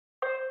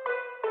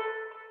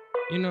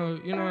You know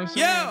what I'm saying?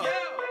 Yeah.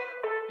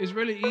 It's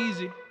really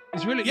easy.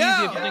 It's really easy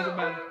if you think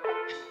about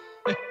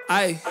it.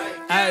 Ay.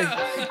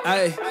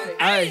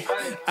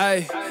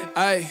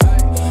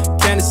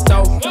 Candy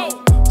stove,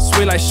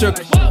 sweet like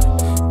sugar.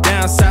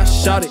 Down south,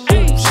 shawty,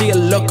 she a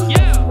looker.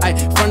 Ay,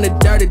 from the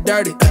dirty,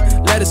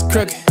 let us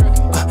crooked.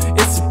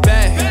 It's a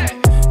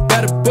bag,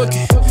 better book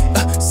it.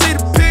 See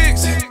the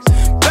pigs,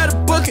 better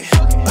book it.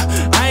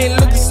 I ain't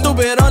looking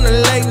stupid on the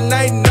late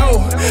night, no.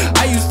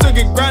 I used to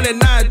get grounded,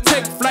 now I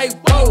take flight,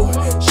 whoa.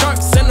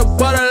 Sharks in the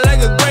butter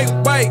like a great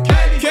white.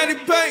 Candy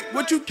paint,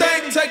 what you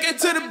think? Take it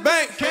to the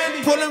bank.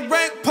 Pulling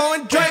rank,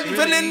 pouring drink,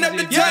 filling up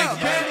the tank.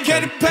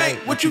 Candy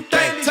paint, what you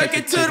think? Take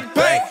it to the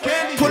bank.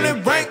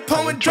 Pulling rank,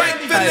 pouring drink,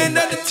 filling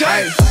up the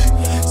tank.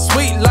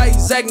 Sweet like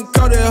Zach and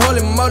Cody,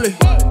 holy moly.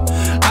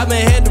 I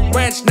been had the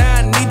ranch, now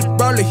I need the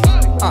rollie.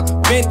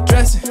 Been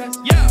dressing,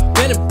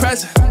 been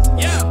impressive.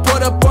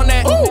 Put up on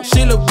that,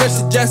 she look rich,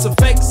 just a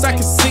fake, so I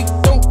can see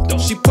through.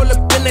 She pull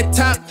up in that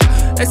top,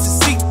 that's a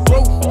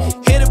see-through.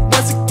 Hit it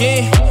once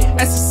again,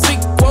 that's a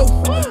sequel.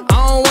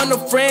 I don't want no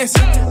friends,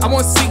 I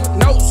want seek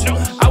notes.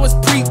 I was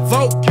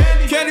pre-vote.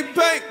 Candy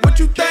paint, what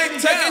you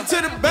think? Take it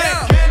to the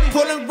bank.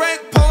 Pulling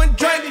rank, pouring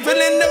drink,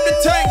 filling up the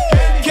tank.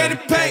 Candy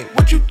paint,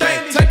 what you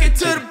think? Take it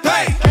to the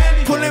bank.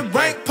 Pulling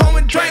rank,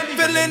 pouring drink,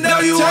 filling up the tank. Know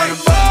you wanna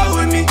ball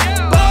with me,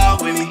 ball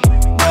with me.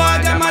 Know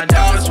I got my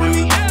dogs with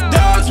me,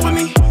 dogs with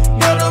me.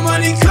 Know the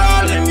money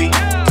calling me,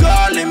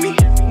 calling me.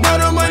 Know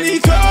the money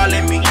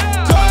calling me,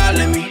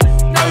 calling me.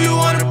 Know you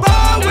wanna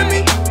ball with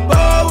me,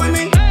 ball with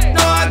me.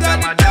 Know I got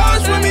my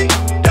dogs with me,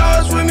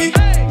 dogs with me.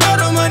 Know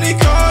the money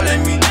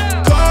calling me,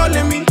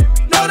 calling me.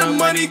 Know the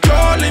money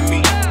calling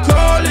me,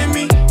 calling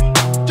me.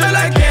 Just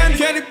like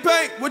candy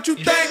paint, what you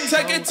think?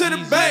 Take it to the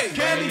bank.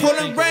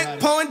 Pulling rank,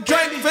 pouring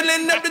drink,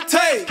 filling up the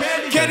tank.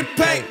 Candy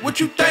paint, what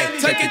you think?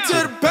 Take it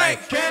to the bank.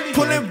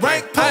 Pulling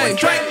rank, pouring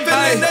drink,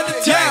 filling up the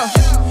tank.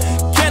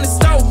 Candy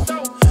stove,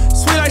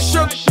 sweet like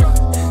sugar.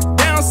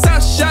 Down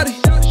south, shawty,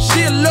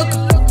 she a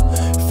looker.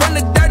 From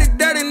the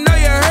dirty, know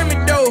you heard me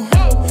though.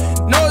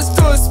 No, it's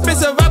too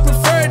expensive, I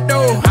prefer it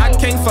though. I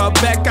can't fall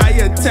back, I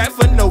attack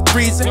for no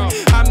reason.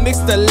 I mix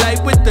the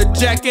light with the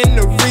Jack and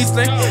the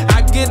Riesling.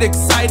 I get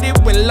excited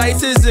when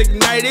lights is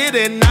ignited,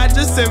 and I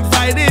just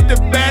invited the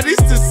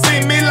baddies to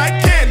see me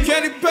like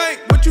candy paint,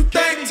 what you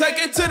think? Take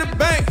it to the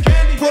bank.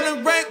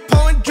 Pulling rank,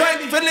 pouring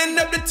drink, filling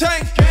up the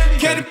tank.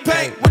 Candy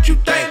paint, what you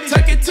think?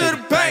 Take it to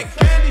the bank.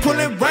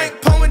 Pulling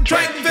rank, pouring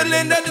drink,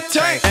 filling up the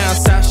tank. Down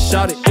south,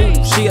 shawty,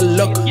 she a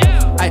looker.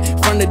 Ay,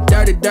 from the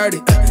dirty,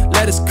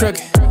 let us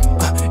crooked.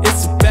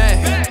 It's a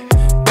bag,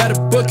 better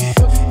book it.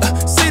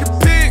 See the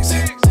pigs,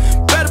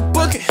 better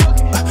book it.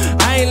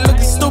 I ain't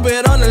looking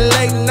stupid on the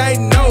late night,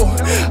 no.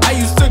 I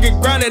used to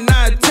get grounded,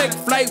 now I take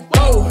flight,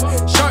 whoa.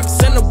 Sharks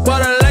in the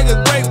butter like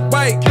a great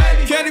white.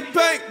 Candy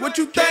paint, what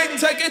you think?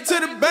 Take it to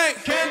the bank.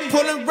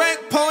 Pulling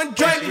rank, pouring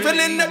drink,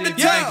 filling up the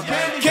tank.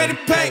 Candy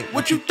paint,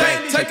 what you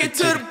think? Take it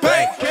to the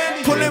bank.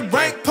 Pulling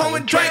rank,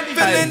 pouring drink,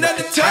 filling up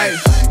the tank.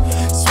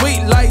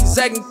 Sweet like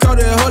Zach and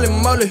Cody, holy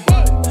moly.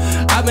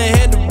 I been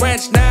had the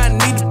ranch, now I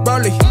need the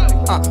rollie.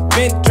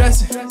 Been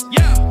dressing,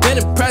 been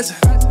impressive.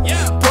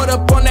 Put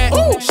up on that,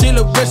 she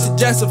look rich,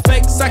 just a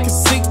fake, so I can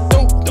see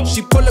through.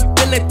 She pull up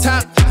in that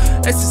top,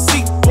 that's a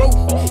seat